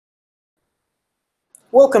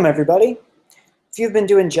Welcome everybody. If you've been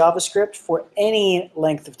doing JavaScript for any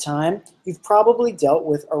length of time, you've probably dealt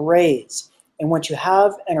with arrays. And once you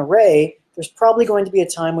have an array, there's probably going to be a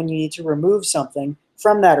time when you need to remove something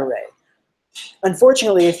from that array.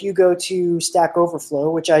 Unfortunately, if you go to Stack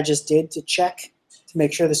Overflow, which I just did to check to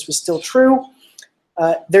make sure this was still true,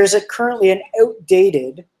 there's currently an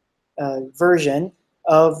outdated version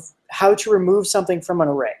of how to remove something from an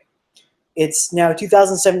array. It's now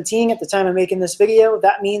 2017 at the time of making this video.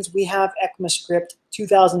 That means we have ECMAScript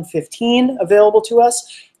 2015 available to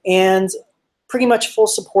us and pretty much full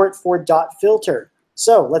support for .filter.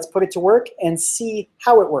 So let's put it to work and see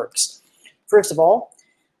how it works. First of all,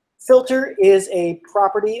 filter is a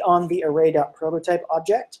property on the array.prototype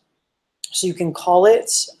object. So you can call it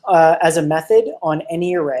as a method on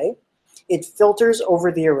any array. It filters over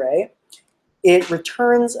the array. It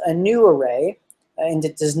returns a new array, and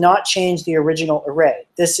it does not change the original array.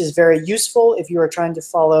 This is very useful if you are trying to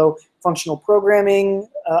follow functional programming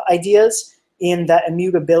ideas, in that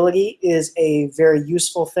immutability is a very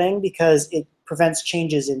useful thing because it prevents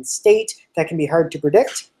changes in state that can be hard to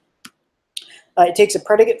predict. It takes a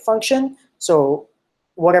predicate function, so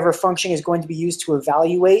whatever function is going to be used to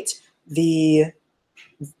evaluate the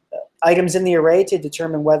items in the array to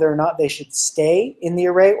determine whether or not they should stay in the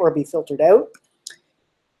array or be filtered out.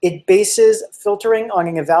 It bases filtering on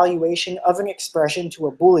an evaluation of an expression to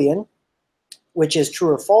a Boolean, which is true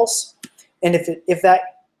or false. And if that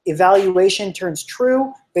evaluation turns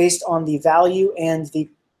true based on the value and the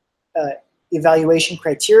evaluation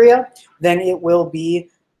criteria, then it will be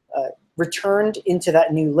returned into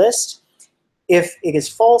that new list. If it is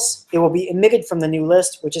false, it will be omitted from the new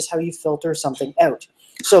list, which is how you filter something out.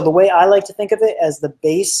 So the way I like to think of it as the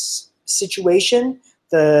base situation,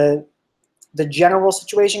 the general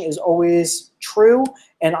situation is always true,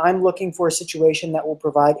 and I'm looking for a situation that will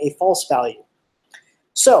provide a false value.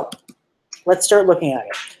 So let's start looking at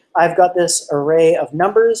it. I've got this array of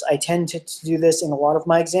numbers. I tend to do this in a lot of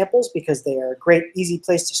my examples because they are a great, easy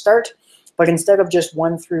place to start. But instead of just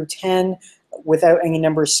 1 through 10 without any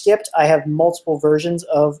numbers skipped, I have multiple versions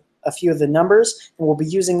of a few of the numbers, and we'll be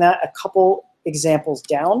using that a couple examples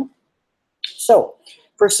down. So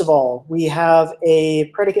first of all, we have a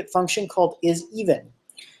predicate function called isEven.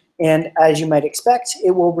 And as you might expect,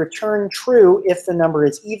 it will return true if the number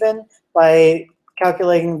is even by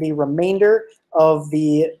calculating the remainder of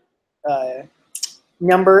the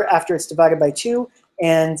number after it's divided by 2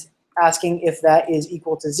 and asking if that is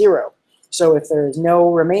equal to 0. So if there is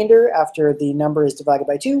no remainder after the number is divided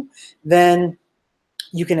by 2, then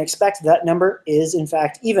you can expect that number is in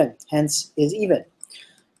fact even, hence isEven.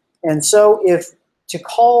 And so if to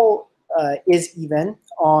call isEven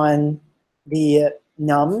on the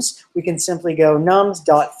nums, we can simply go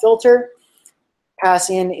nums.filter, pass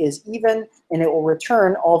in isEven, and it will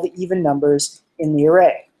return all the even numbers in the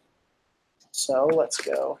array. So let's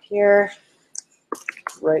go here.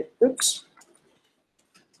 Right, oops.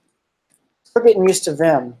 We're getting used to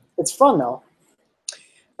Vim. It's fun though.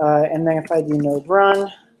 And then if I do node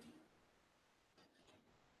run,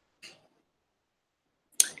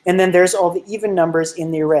 and then there's all the even numbers in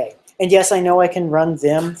the array. And yes, I know I can run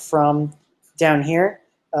Vim from down here.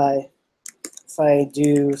 If I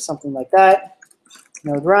do something like that,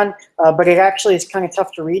 node run, but it actually is kind of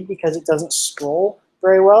tough to read because it doesn't scroll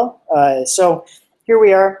very well. So here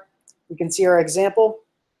we are. We can see our example,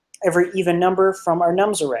 every even number from our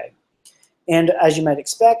nums array. And as you might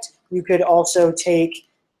expect, you could also take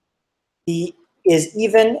the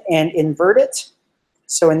isEven and invert it.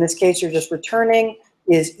 So in this case, you're just returning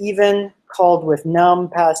isEven called with num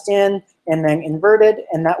passed in and then inverted,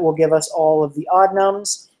 and that will give us all of the odd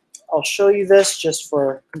nums. I'll show you this just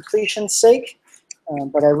for completion's sake,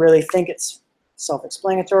 but I really think it's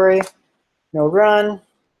self-explanatory. Node run,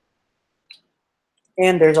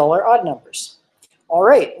 and there's all our odd numbers. All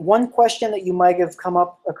right, one question that you might have come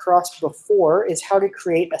up across before is how to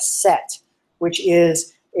create a set, which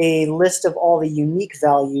is a list of all the unique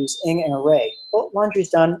values in an array. Oh, laundry's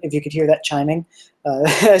done, if you could hear that chiming.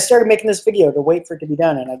 I started making this video to wait for it to be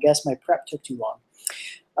done, and I guess my prep took too long.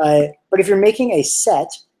 But if you're making a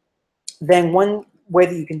set, then one way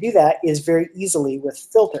that you can do that is very easily with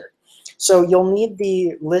filter. So you'll need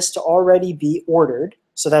the list to already be ordered.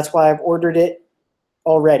 So that's why I've ordered it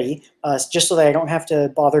already, just so that I don't have to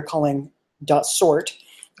bother calling .sort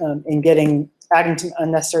and adding some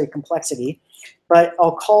unnecessary complexity. But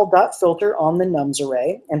I'll call .filter on the nums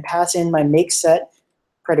array and pass in my makeSet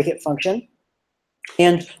predicate function.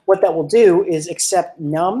 And what that will do is accept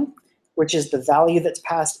num, which is the value that's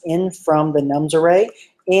passed in from the nums array,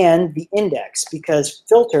 and the index, because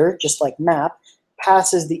filter, just like map,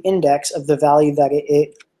 passes the index of the value that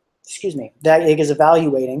it is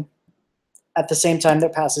evaluating at the same time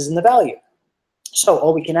that passes in the value. So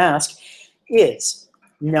all we can ask is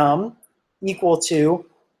num equal to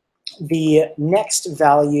the next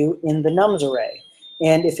value in the nums array.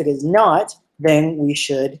 And if it is not, then we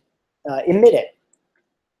should emit it.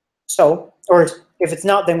 So, or if it's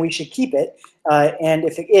not, then we should keep it. And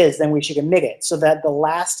if it is, then we should emit it, so that the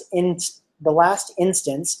last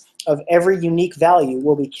instance of every unique value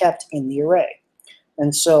will be kept in the array.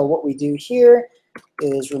 And so what we do here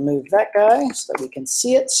is remove that guy so that we can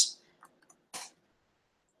see it.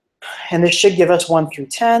 And this should give us 1 through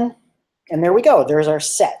 10. And there we go. There's our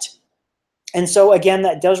set. And so again,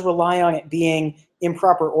 that does rely on it being in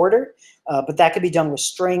proper order, but that could be done with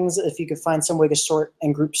strings if you could find some way to sort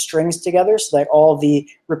and group strings together so that all the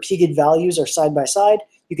repeated values are side by side.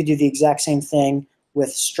 You could do the exact same thing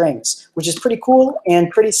with strings, which is pretty cool and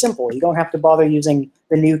pretty simple. You don't have to bother using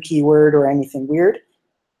the new keyword or anything weird.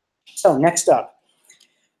 So next up,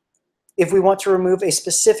 if we want to remove a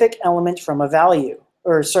specific element from a value,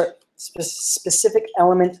 or sorry, specific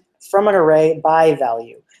element from an array by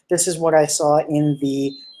value. This is what I saw in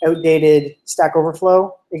the outdated Stack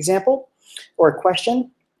Overflow example or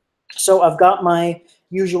question. So I've got my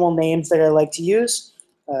usual names that I like to use.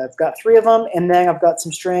 I've got 3 of them, and then I've got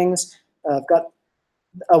some strings. I've got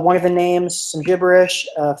one of the names, some gibberish,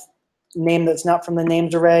 name that's not from the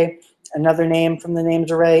names array, another name from the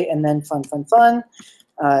names array, and then fun, fun, fun.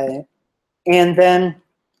 And then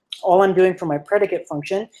all I'm doing for my predicate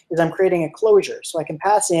function is I'm creating a closure. So I can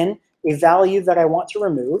pass in a value that I want to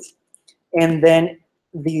remove, and then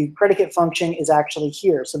the predicate function is actually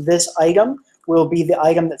here. So this item will be the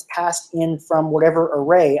item that's passed in from whatever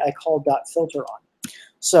array I call .filter on.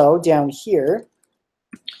 So down here,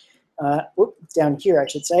 I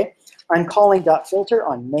should say, I'm calling .filter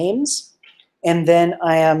on names, and then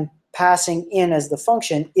I am passing in as the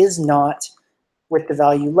function is not with the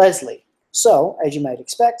value Leslie. So, as you might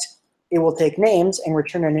expect, it will take names and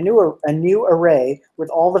return a new array with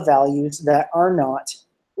all the values that are not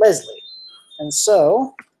Leslie. And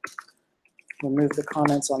so, remove the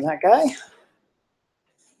comments on that guy.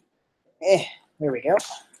 There we go.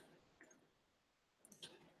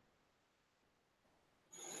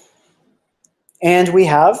 And we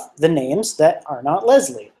have the names that are not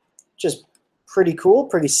Leslie, which is pretty cool,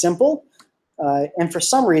 pretty simple. And for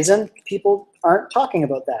some reason, people aren't talking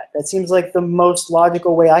about that. That seems like the most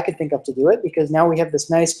logical way I could think of to do it, because now we have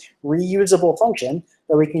this nice reusable function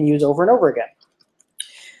that we can use over and over again.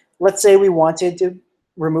 Let's say we wanted to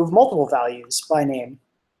remove multiple values by name,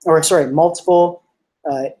 or sorry, multiple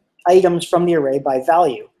items from the array by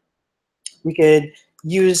value. We could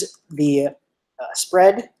use the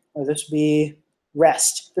spread, or this would be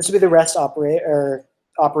rest. This would be the rest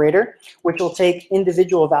operator, which will take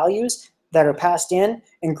individual values that are passed in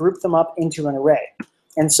and group them up into an array.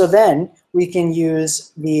 And so then we can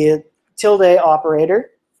use the tilde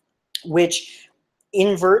operator, which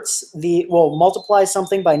inverts multiplies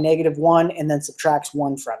something by -1 and then subtracts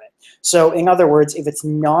 1 from it. So in other words, if it's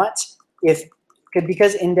not,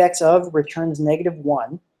 because index of returns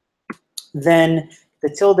 -1, then the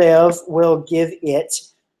tilde of will give it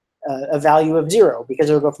a value of 0, because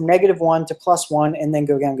it will go from -1 to +1 and then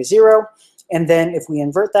go down to 0. And then if we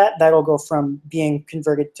invert that, that'll go from being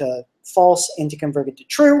converted to false into converted to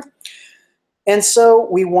true. And so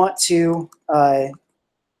we want to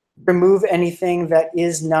remove anything that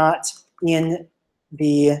is not in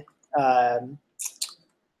the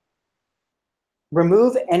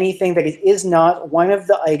remove anything that is not one of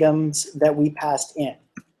the items that we passed in.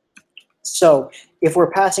 So if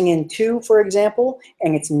we're passing in 2, for example,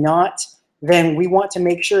 and it's not, then we want to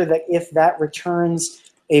make sure that if that returns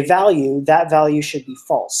a value, that value should be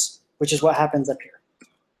false, which is what happens up here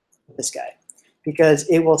with this guy. Because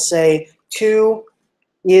it will say 2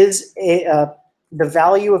 is the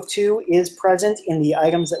value of 2 is present in the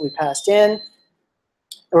items that we passed in.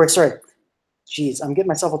 Or sorry, geez, I'm getting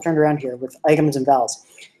myself all turned around here with items and vals.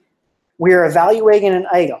 We are evaluating an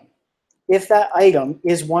item. If that item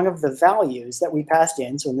is one of the values that we passed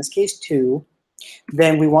in, so in this case 2,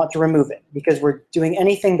 then we want to remove it, because we're doing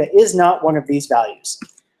anything that is not one of these values.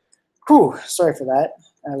 Whew, sorry for that.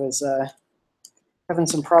 I was having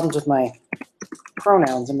some problems with my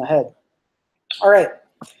pronouns in my head. All right,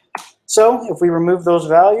 so if we remove those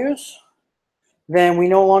values, then we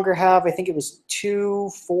no longer have, I think it was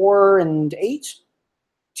 2, 4, and 8.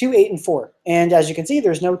 2, 8, and 4. And as you can see,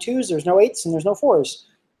 there's no 2s, there's no 8s, and there's no 4s.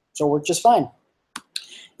 So we're just fine.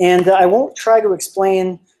 And I won't try to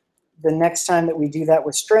explain the next time that we do that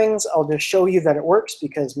with strings. I'll just show you that it works,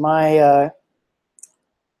 because my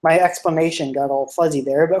my explanation got all fuzzy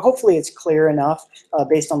there, but hopefully it's clear enough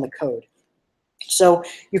based on the code. So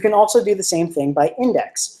you can also do the same thing by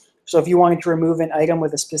index. So if you wanted to remove an item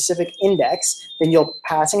with a specific index, then you'll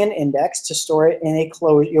pass in an index to store it in a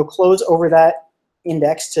close. You'll close over that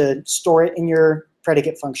index to store it in your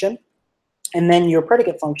predicate function. And then your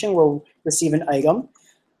predicate function will receive an item,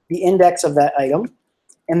 the index of that item,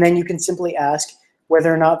 and then you can simply ask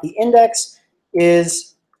whether or not the index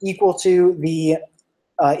is equal to the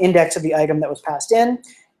index of the item that was passed in.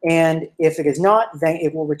 And if it is not, then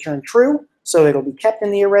it will return true. So it'll be kept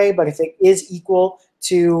in the array, but if it is equal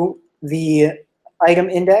to the item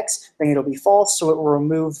index, then it'll be false, so it will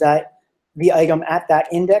remove the item at that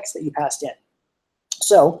index that you passed in.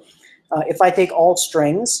 So if I take all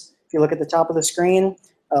strings, if you look at the top of the screen,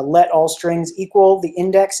 let all strings equal, the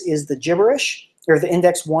index is the gibberish, or the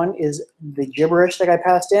index 1 is the gibberish that I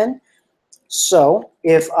passed in. So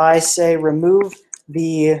if I say remove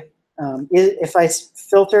the, if I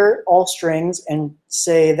filter all strings and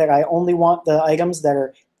say that I only want the items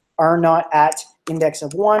that are not at index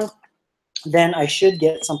of 1, then I should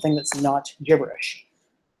get something that's not gibberish.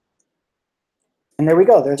 And there we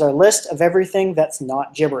go. There's our list of everything that's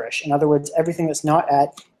not gibberish. In other words, everything that's not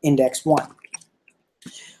at index 1.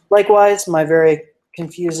 Likewise, my very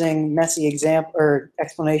confusing, messy example or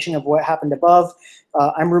explanation of what happened above,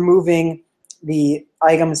 I'm removing the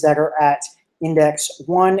items that are at index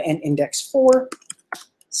 1 and index 4.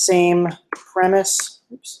 Same premise.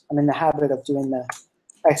 Oops, I'm in the habit of doing the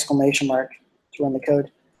exclamation mark to run the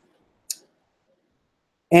code.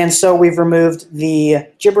 And so we've removed the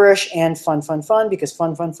gibberish and fun, fun, fun, because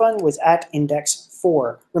fun, fun, fun was at index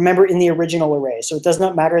 4. Remember, in the original array. So it does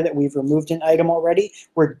not matter that we've removed an item already.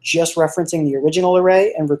 We're just referencing the original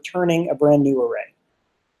array and returning a brand new array.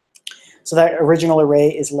 So that original array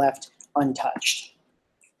is left untouched.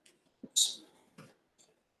 Oops.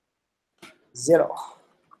 0.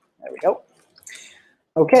 There we go.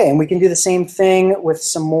 Okay, and we can do the same thing with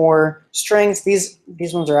some more strings. These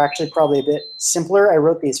ones are actually probably a bit simpler. I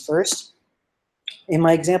wrote these first in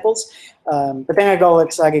my examples, but then I got all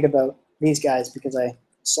excited about these guys because I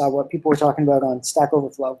saw what people were talking about on Stack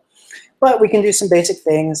Overflow. But we can do some basic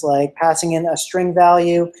things like passing in a string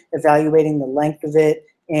value, evaluating the length of it,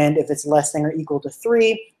 and if it's less than or equal to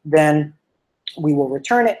 3, then we will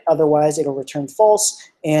return it. Otherwise, it'll return false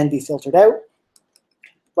and be filtered out.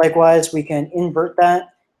 Likewise, we can invert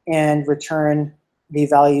that and return the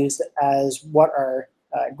values as what are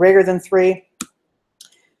greater than 3.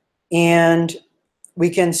 And we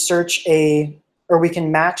can we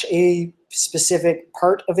can match a specific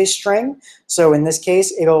part of a string. So in this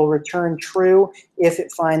case, it'll return true if it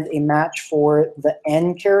finds a match for the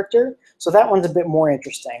n character. So that one's a bit more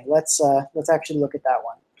interesting. Let's actually look at that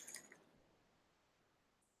one.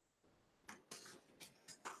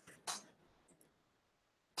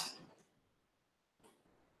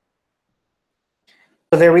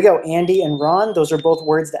 So there we go, Andy and Ron, those are both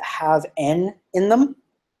words that have N in them.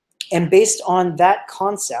 And based on that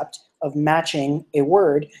concept of matching a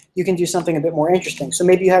word, you can do something a bit more interesting. So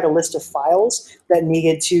maybe you had a list of files that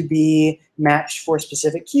needed to be matched for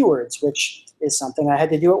specific keywords, which is something I had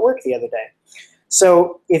to do at work the other day.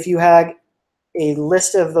 So if you had a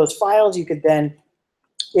list of those files, you could then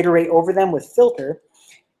iterate over them with filter,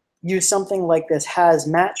 use something like this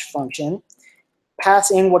hasMatch function,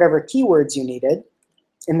 pass in whatever keywords you needed.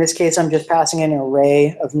 In this case, I'm just passing in an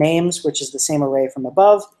array of names, which is the same array from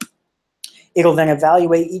above. It'll then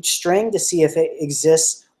evaluate each string to see if it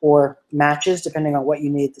exists or matches, depending on what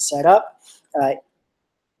you need to set up.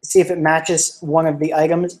 See if it matches one of the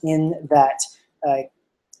items in that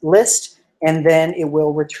list, and then it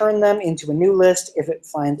will return them into a new list if it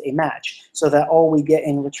finds a match, so that all we get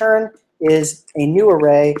in return is a new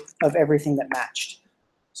array of everything that matched.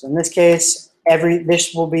 So in this case,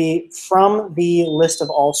 this will be from the list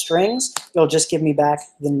of all strings. It'll just give me back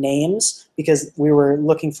the names because we were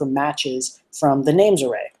looking for matches from the names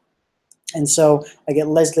array. And so I get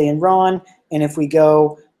Leslie and Ron, and if we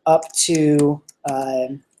go up to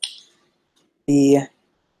the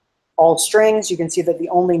all strings, you can see that the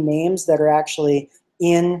only names that are actually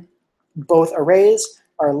in both arrays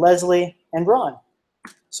are Leslie and Ron.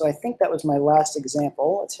 So I think that was my last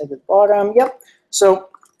example. Let's head to the bottom. Yep. So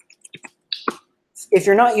if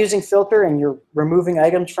you're not using filter and you're removing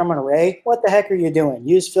items from an array, what the heck are you doing?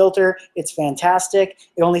 Use filter. It's fantastic.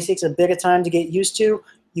 It only takes a bit of time to get used to.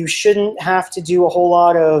 You shouldn't have to do a whole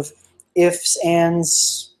lot of ifs,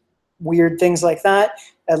 ands, weird things like that,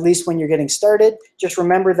 at least when you're getting started. Just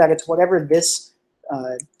remember that it's whatever this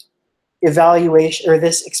evaluation or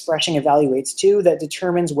this expression evaluates to that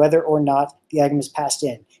determines whether or not the item is passed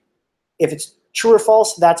in. If it's True or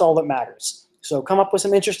false, that's all that matters. So come up with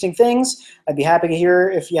some interesting things. I'd be happy to hear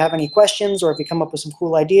if you have any questions or if you come up with some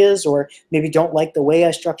cool ideas or maybe don't like the way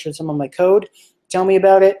I structured some of my code. Tell me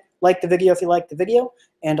about it. Like the video if you like the video,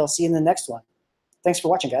 and I'll see you in the next one. Thanks for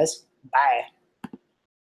watching, guys. Bye.